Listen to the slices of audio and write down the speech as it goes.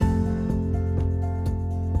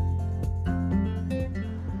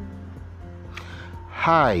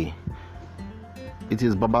Hi, it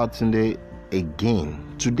is Babatunde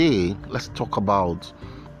again. Today, let's talk about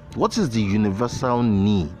what is the universal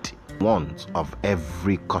need, want of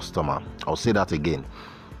every customer. I'll say that again.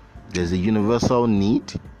 There's a universal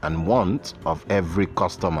need and want of every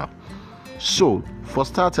customer. So, for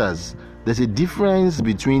starters, there's a difference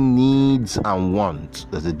between needs and wants.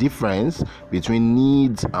 There's a difference between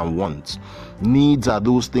needs and wants. Needs are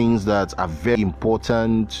those things that are very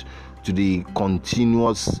important to the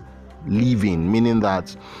continuous living, meaning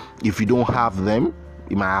that if you don't have them,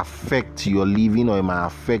 it might affect your living or it might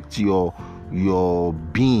affect your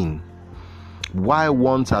being. Why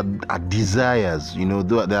wants are desires.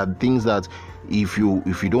 There are things that if you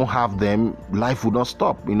don't have them, life will not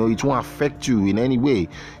stop. It won't affect you in any way.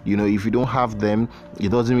 If you don't have them, it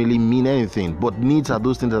doesn't really mean anything. But needs are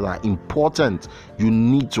those things that are important. You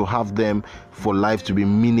need to have them for life to be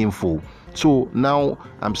meaningful. So now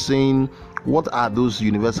I'm saying, what are those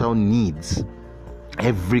universal needs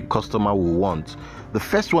every customer will want? The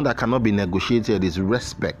first one that cannot be negotiated is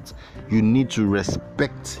respect. You need to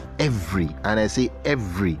respect every, and I say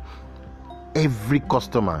every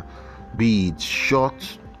customer, be it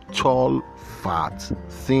short, tall, fat,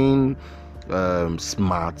 thin,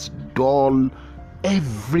 smart, dull,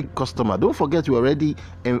 every customer. Don't forget, we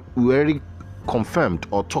already confirmed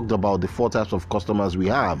or talked about the 4 types of customers we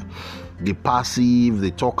have: the passive,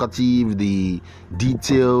 the talkative, the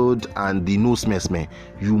detailed, and the no smesme.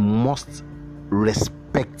 You must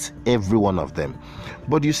respect every one of them.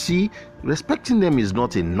 But you see, respecting them is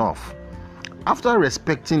not enough. After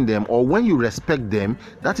respecting them, or when you respect them,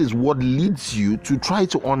 that is what leads you to try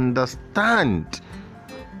to understand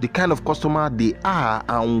the kind of customer they are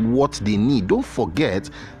and what they need. Don't forget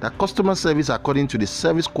that customer service, according to the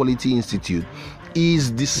Service Quality Institute,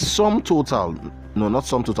 is the sum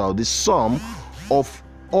of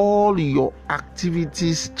all your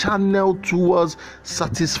activities channeled towards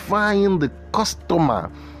satisfying the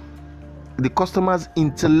customer's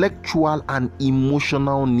intellectual and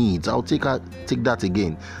emotional needs. I'll take that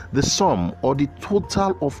again. The sum or the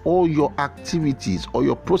total of all your activities or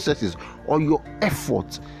your processes or your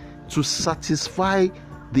efforts to satisfy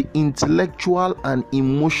the intellectual and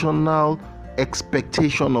emotional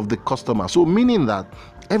expectation of the customer. So meaning that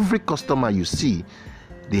every customer you see,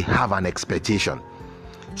 they have an expectation.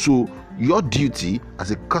 So your duty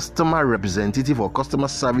as a customer representative or customer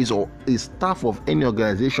service or a staff of any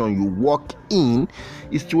organization you work in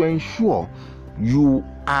is to ensure you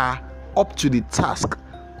are up to the task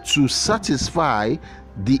to satisfy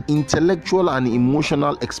the intellectual and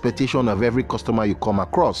emotional expectation of every customer you come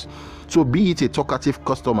across. So be it a talkative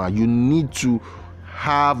customer, you need to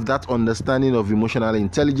have that understanding of emotional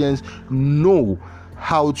intelligence, know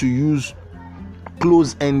how to use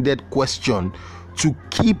close-ended question to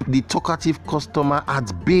keep the talkative customer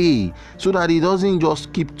at bay, so that he doesn't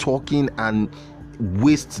just keep talking and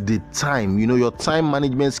waste the time. Your time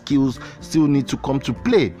management skills still need to come to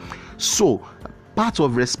play. So part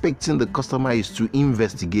of respecting the customer is to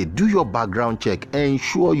investigate, do your background check,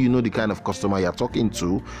 ensure you know the kind of customer you're talking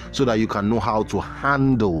to, so that you can know how to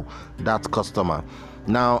handle that customer.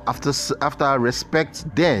 Now, after respect,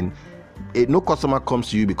 then no customer comes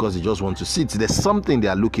to you because they just want to sit. There's something they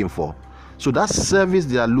are looking for. So that service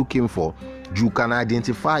they are looking for, you can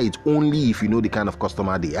identify it only if you know the kind of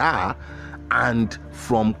customer they are, and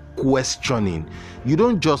from questioning. You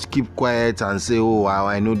don't just keep quiet and say, oh,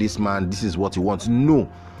 I know this man, this is what he wants.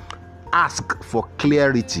 No. Ask for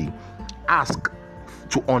clarity. Ask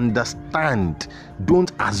to understand.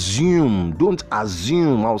 Don't assume.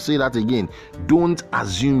 I'll say that again. Don't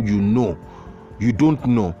assume you know. You don't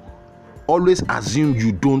know. Always assume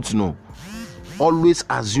you don't know.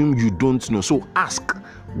 So ask,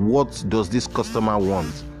 what does this customer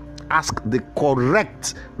want? Ask the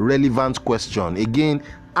correct, relevant question. Again,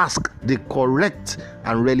 ask the correct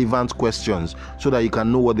and relevant questions so that you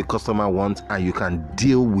can know what the customer wants and you can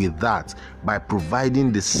deal with that by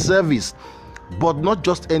providing the service. But not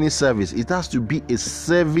just any service. It has to be a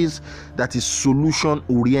service that is solution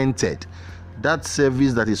oriented. That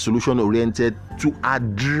service that is solution oriented to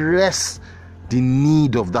address the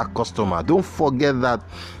need of that customer. Don't forget that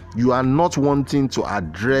you are not wanting to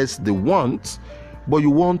address the wants, but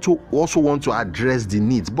you also want to address the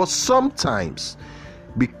needs. But sometimes,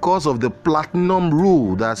 because of the platinum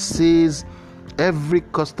rule that says every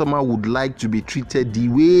customer would like to be treated the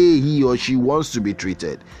way he or she wants to be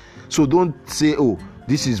treated. So don't say, oh,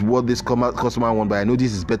 this is what this customer wants, but I know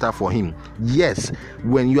this is better for him. Yes,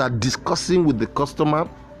 when you are discussing with the customer,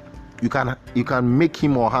 you can make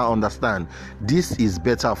him or her understand this is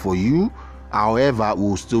better for you. However,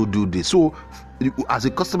 we'll still do this. So as a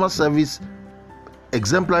customer service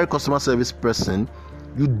exemplary customer service person,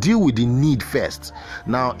 you deal with the need first.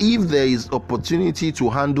 Now, if there is opportunity to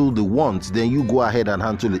handle the want, then you go ahead and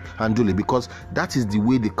handle it because that is the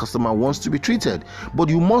way the customer wants to be treated. But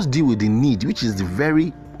you must deal with the need, which is the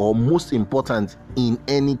very or most important in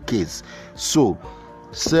any case. So,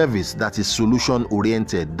 service that is solution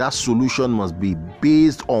oriented, that solution must be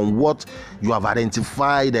based on what you have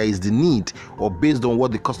identified that is the need, or based on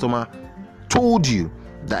what the customer told you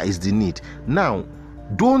that is the need. Now,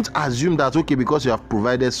 don't assume that okay, because you have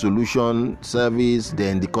provided solution service,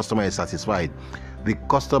 then the customer is satisfied. The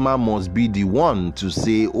customer must be the one to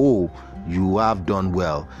say, oh, you have done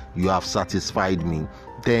well, you have satisfied me.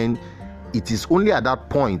 Then it is only at that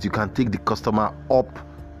point you can take the customer up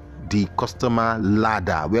the customer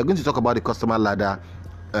ladder. We are going to talk about the customer ladder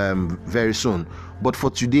very soon, but for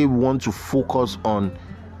today we want to focus on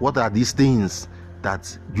what are these things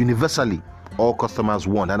that universally all customers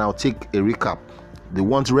want. And I'll take a recap. They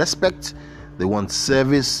want respect, they want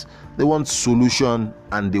service, they want solution,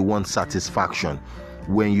 and they want satisfaction.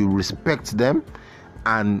 When you respect them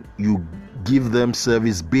and you give them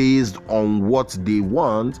service based on what they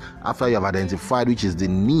want, after you have identified which is the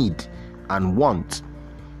need and want,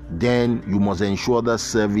 then you must ensure that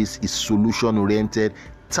service is solution oriented,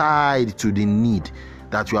 tied to the need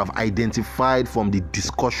that you have identified from the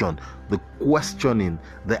discussion, the questioning,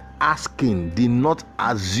 the asking, the not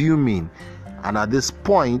assuming. And at this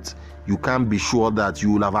point, you can be sure that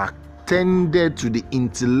you will have attended to the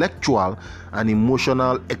intellectual and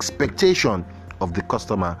emotional expectation of the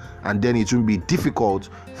customer, and then it will be difficult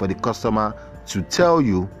for the customer to tell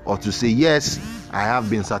you or to say, yes, I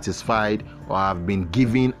have been satisfied, or I have been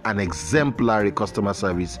given an exemplary customer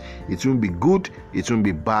service. It won't be good, it won't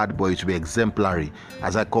be bad, but it will be exemplary.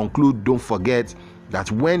 As I conclude, don't forget that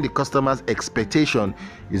when the customer's expectation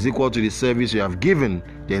is equal to the service you have given,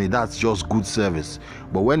 then that's just good service.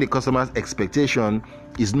 But when the customer's expectation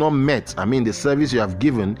is not met, I mean the service you have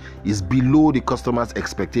given is below the customer's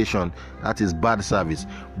expectation, that is bad service.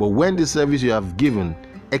 But when the service you have given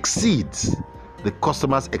exceeds the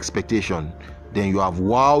customer's expectation, then you have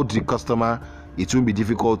wowed the customer. It will be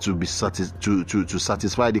difficult to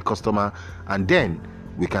satisfy the customer, and then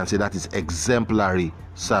we can say that is exemplary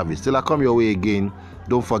service. Till I come your way again,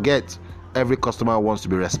 don't forget, every customer wants to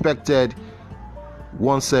be respected,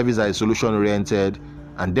 wants service that is solution oriented,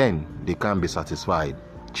 and then they can be satisfied.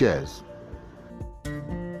 Cheers.